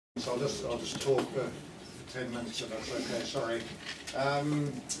So I'll just talk for 10 minutes if that's okay. Sorry.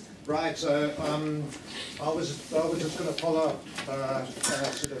 Right. So I was just going to follow up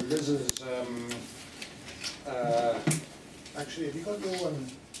sort of Liz's. Actually, have you got your one?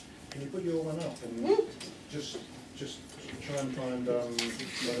 Can you put your one up and just try and find one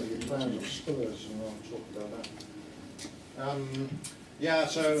of your plans of Spillers, and I'll talk about that. Yeah.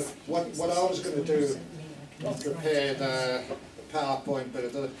 So what I was going to do, I prepared a PowerPoint, but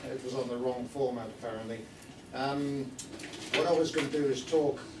it was on the wrong format apparently. What I was going to do is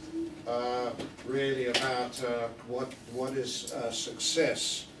talk really about what is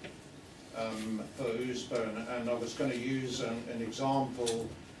success for Ouseburn, and I was going to use an example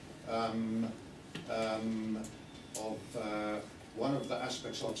of one of the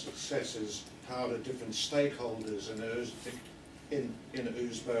aspects of success is how the different stakeholders in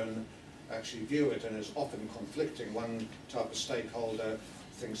Ouseburn actually view it, and is often conflicting. One type of stakeholder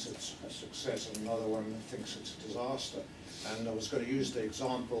thinks it's a success and another one thinks it's a disaster. And I was going to use the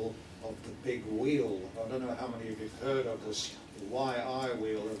example of the big wheel. I don't know how many of you have heard of this Whey Aye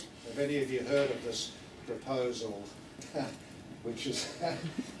wheel. Have any of you heard of this proposal? Which is,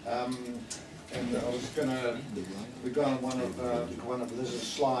 and I was going to, we got on one of Liz's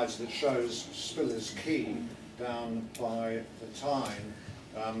slides that shows Spillers Quay down by the Tyne.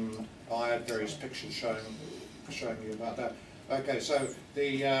 I had various pictures showing you about that. Okay, so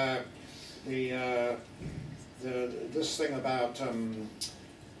this thing about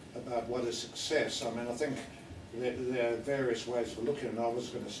what is success. I mean, I think there are various ways of looking, and I was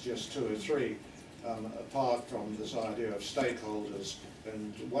going to suggest two or three apart from this idea of stakeholders.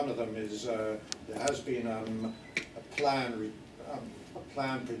 And one of them is there has been a plan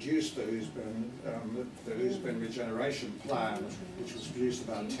produced for Ouseburn, the Ouseburn regeneration plan, which was produced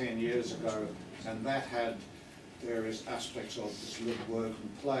about 10 years ago, and that had various aspects of this live, work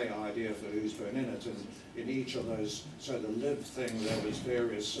and play idea for Ouseburn in it. And in each of those, so the live thing, there was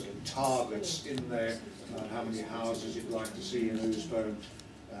various sort of targets in there about how many houses you'd like to see in Ouseburn,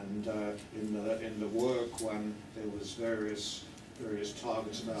 and in the work one, there was various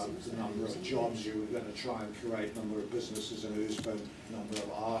targets about the number of jobs you were going to try and create, number of businesses in Ouseburn, number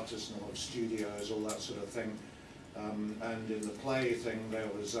of artists, number of studios, all that sort of thing. And in the play thing, there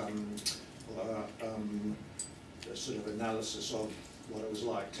was a sort of analysis of what it was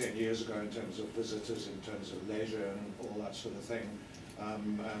like 10 years ago in terms of visitors, in terms of leisure, and all that sort of thing.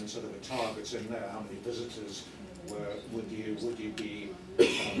 And sort of the targets in there, how many visitors would you be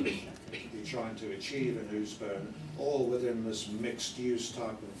trying to achieve in Ouseburn, all within this mixed-use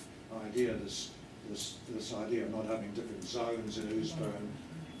type of idea, this idea of not having different zones in Ouseburn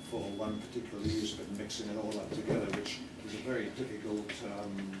for one particular use, but mixing it all up together, which is very difficult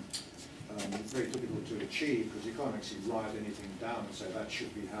to achieve, because you can't actually write anything down and say that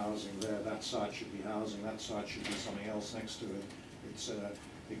should be housing there, that site should be housing, that site should be something else next to it. It's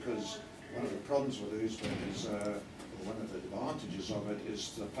because one of the problems with Ouseburn is, one of the advantages of it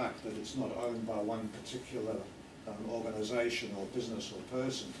is the fact that it's not owned by one particular organisation or business or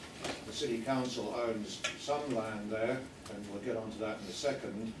person. The City Council owns some land there, and we'll get onto that in a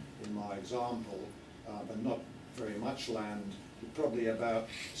second in my example, but not very much land. Probably about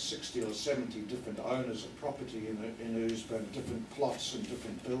 60 or 70 different owners of property in Ouseburn, different plots and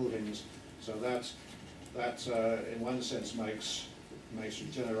different buildings. So that in one sense makes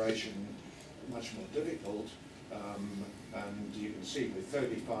regeneration much more difficult. And you can see with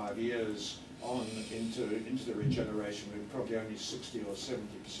 35 years on into the regeneration, we're probably only 60 or 70%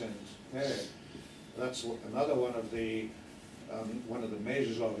 there. That's another one of the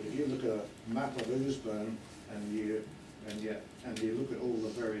measures of it. If you look at a map of Ouseburn and you look at all the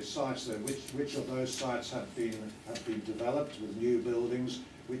various sites there, which of those sites have been developed with new buildings,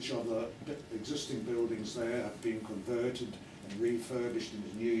 which of the existing buildings there have been converted and refurbished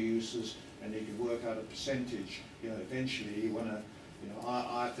into new uses, and you can work out a percentage. You know, eventually you want to,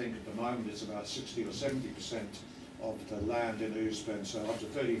 I think at the moment it's about 60 or 70% of the land in Ouseburn. So after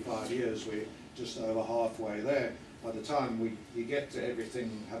 35 years, we're just over halfway there. By the time you get to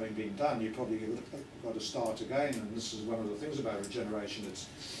everything having been done, you probably got to start again. And this is one of the things about regeneration. It's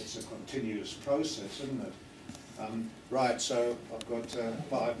a continuous process, isn't it? Right. So I've got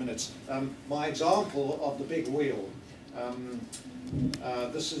 5 minutes. My example of the big wheel.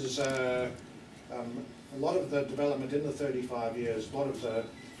 This is a lot of the development in the 35 years. A lot of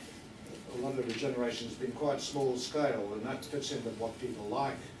the regeneration has been quite small scale, and that fits in with what people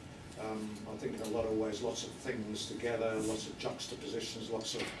like. I think in a lot of ways, lots of things together, lots of juxtapositions,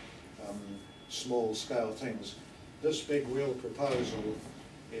 lots of small scale things. This big wheel proposal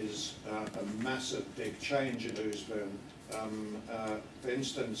is a massive big change in Ouseburn, For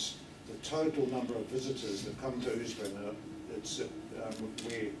instance, the total number of visitors that come to Ouseburn,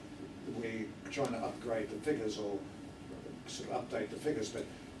 we're trying to upgrade the figures or sort of update the figures, but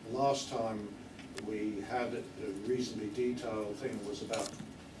the last time we had a reasonably detailed thing was about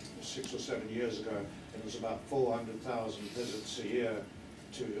 6 or 7 years ago. It was about 400,000 visits a year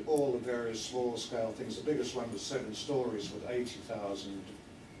to all the various small scale things. The biggest one was 7 stories with 80,000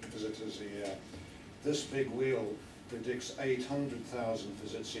 visitors a year. This big wheel predicts 800,000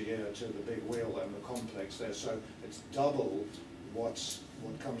 visits a year to the big wheel and the complex there. So it's double what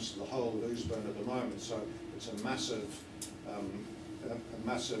comes to the whole of Ouseburn at the moment. So it's a massive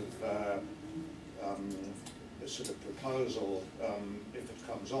sort of proposal if it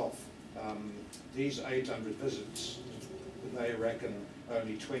comes off. These 800 visits, they reckon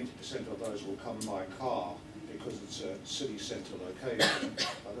only 20% of those will come by car because it's a city centre location.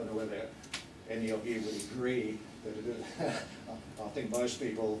 I don't know whether any of you would agree that it is. I think most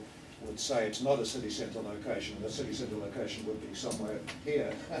people would say it's not a city centre location. The city centre location would be somewhere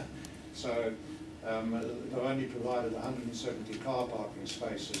here. So they've only provided 170 car parking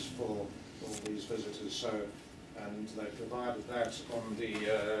spaces for all these visitors. So, and they provided that on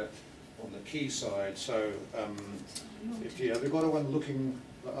the quay side. So if you have got one looking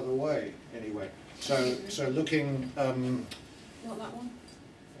the other way anyway. So looking. Not that one.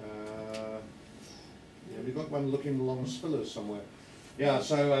 Yeah, we've got one looking along Spillers somewhere. Yeah,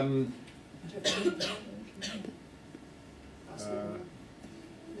 so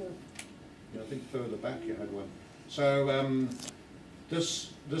yeah, I think further back you had one. So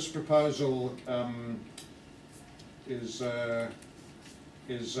this proposal is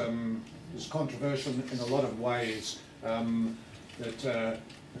controversial in a lot of ways. That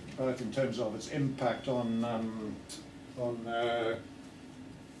both in terms of its impact on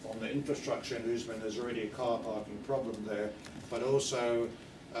the infrastructure in Ouseburn. There's already a car parking problem there, but also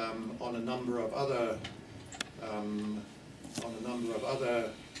on a number of other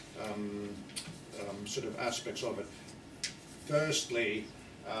sort of aspects of it. Firstly,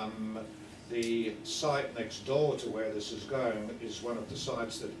 the site next door to where this is going is one of the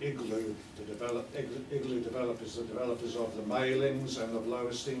sites that Igloo developers, the developers of the Mailings and of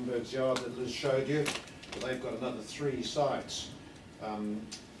Lower Steenberg's Yard that Liz showed you. They've got another 3 sites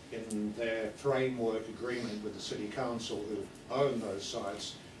in their framework agreement with the City Council who own those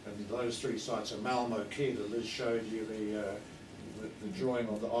sites, and those 3 sites are Malmo Quay that Liz showed you the drawing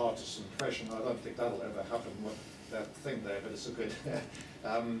of the artist's impression. I don't think that'll ever happen with that thing there, but it's a good.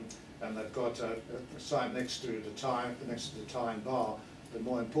 And they've got a site next to the Tyne Bar, but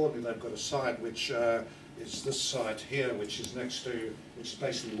more importantly, they've got a site which is this site here, which is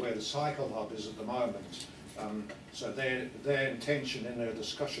basically where the cycle hub is at the moment. So their intention in their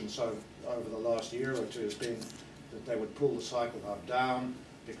discussions over the last year or 2 has been that they would pull the cycle hub down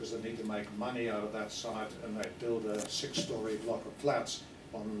because they need to make money out of that site, and they build a 6-story block of flats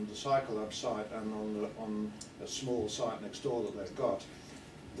on the cycle hub site and on a small site next door that they've got.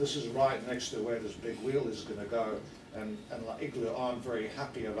 This is right next to where this big wheel is going to go, and Igloo aren't very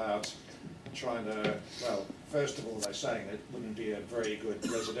happy about trying to, well, first of all, they're saying it wouldn't be a very good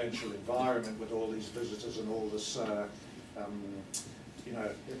residential environment with all these visitors and all this, you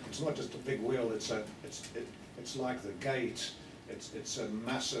know, it's not just a big wheel, it's like the gate, it's a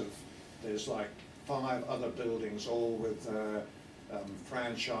massive, there's like 5 other buildings all with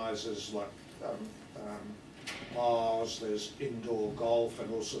franchises like bars, there's indoor golf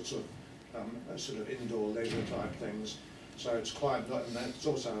and all sorts of sort of indoor leisure type things. So it's quite, and it's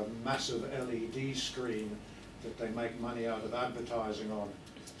also a massive LED screen that they make money out of advertising on.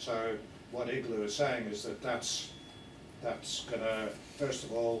 So what Igloo is saying is that that's going to, first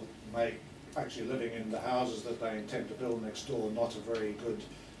of all, make actually living in the houses that they intend to build next door not a very good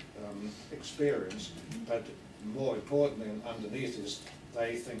experience, but more importantly and underneath is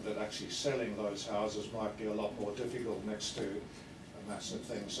they think that actually selling those houses might be a lot more difficult next to a massive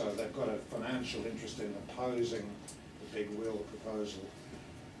thing. So they've got a financial interest in opposing the big wheel proposal.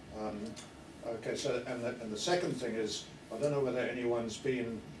 Okay, so and the second thing is, I don't know whether anyone's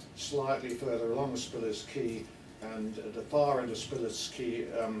been slightly further along Spillers Quay, and at the far end of Spillers Quay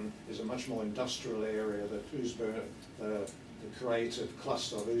is a much more industrial area that Ouseburn, the creative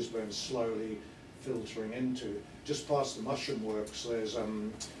cluster of Ouseburn is slowly filtering into. Just past the mushroom works, there's a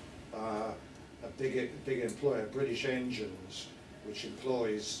big employer, British Engines, which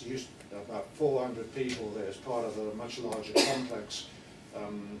employs about 400 people there as part of a much larger complex.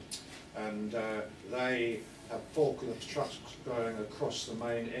 And they have forklift trucks going across the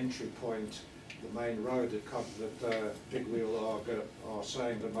main entry point, the main road that Big Wheel are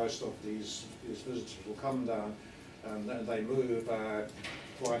saying that most of these visitors will come down. and they move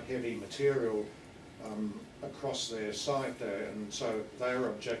quite heavy material across their site there, and so they're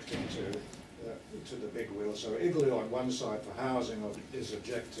objecting to the big wheel. So Igloo on one side for housing is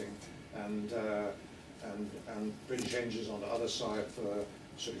objecting, and British Engines on the other side for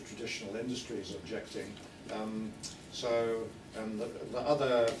sort of traditional industries objecting. And the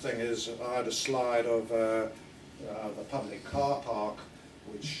other thing is, I had a slide of the public car park,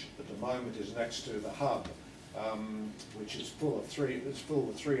 which at the moment is next to the hub, which is full with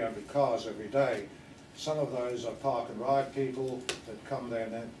 300 cars every day. Some of those are park and ride people that come there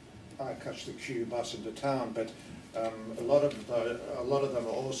and then I catch the Q bus into town, but a lot of them are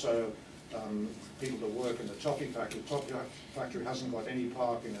also people that work in the toffee factory. The toffee factory hasn't got any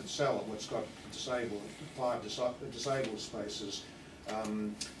parking itself. It's got five disabled spaces,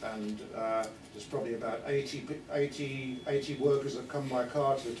 and there's probably about 80 workers that come by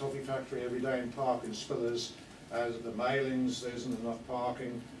car to the toffee factory every day and park in Spillers. As the mailings, there isn't enough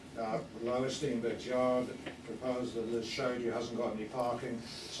parking. Lower Steenberg's yard proposal that Liz showed you hasn't got any parking.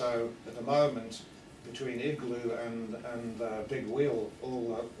 So at the moment, between Igloo and Big Wheel,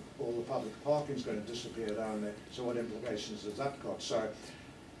 all the public parking is going to disappear down there. So what implications has that got? So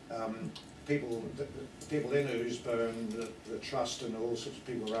people in Ouseburn, the trust and all sorts of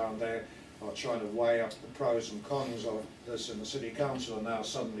people around there are trying to weigh up the pros and cons of this, and the city council are now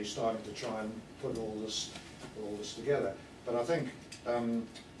suddenly starting to try and put all this together. But I think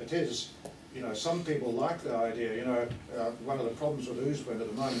it is, you know, some people like the idea. You know, one of the problems with Ouseburn at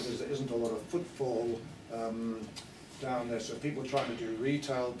the moment is there isn't a lot of footfall down there. So people trying to do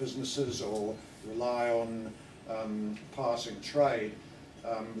retail businesses or rely on passing trade.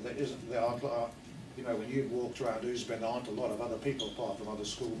 There aren't, you know, when you walked around Ouseburn, there aren't a lot of other people apart from other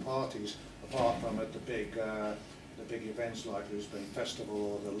school parties, apart from at the big events like Ouseburn Festival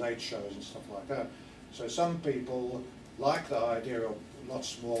or the late shows and stuff like that. So some people like the idea of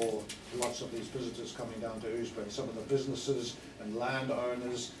lots of these visitors coming down to Ouseburn. Some of the businesses and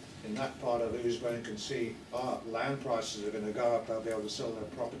landowners in that part of Ouseburn can see, land prices are going to go up, they'll be able to sell their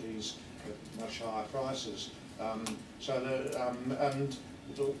properties at much higher prices.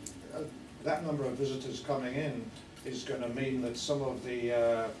 That number of visitors coming in is going to mean that some of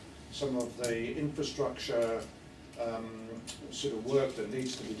the infrastructure sort of work that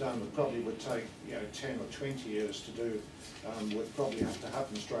needs to be done would take 10 or 20 years to do, would probably have to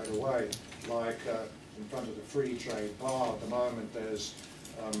happen straight away. Like in front of the Free Trade Bar at the moment, there's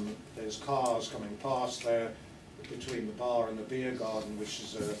cars coming past there between the bar and the beer garden, which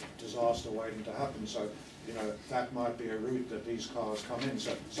is a disaster waiting to happen. So, you know, that might be a route that these cars come in.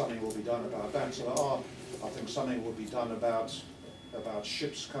 So something will be done about that. So I think something will be done about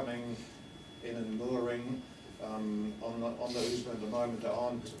ships coming in and mooring. On the Ouseburn at the moment, there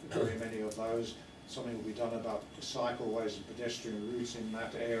aren't very many of those. Something will be done about cycleways and pedestrian routes in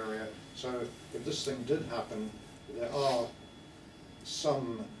that area. So if this thing did happen, there are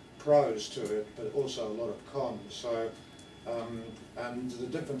some pros to it, but also a lot of cons. So, and the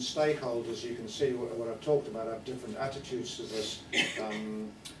different stakeholders, you can see what I've talked about, have different attitudes to this.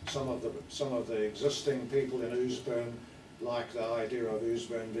 Some of the existing people in Ouseburn like the idea of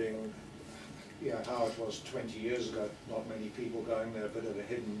Ouseburn being, how it was 20 years ago, not many people going there, a bit of a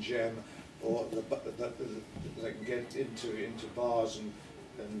hidden gem, or they can get into bars and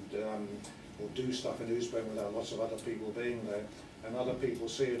or do stuff in Ouseburn without lots of other people being there. And other people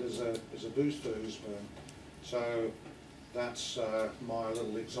see it as a boost to Ouseburn. So that's my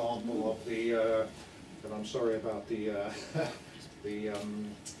little example of the, but I'm sorry about the the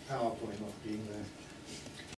PowerPoint not being there.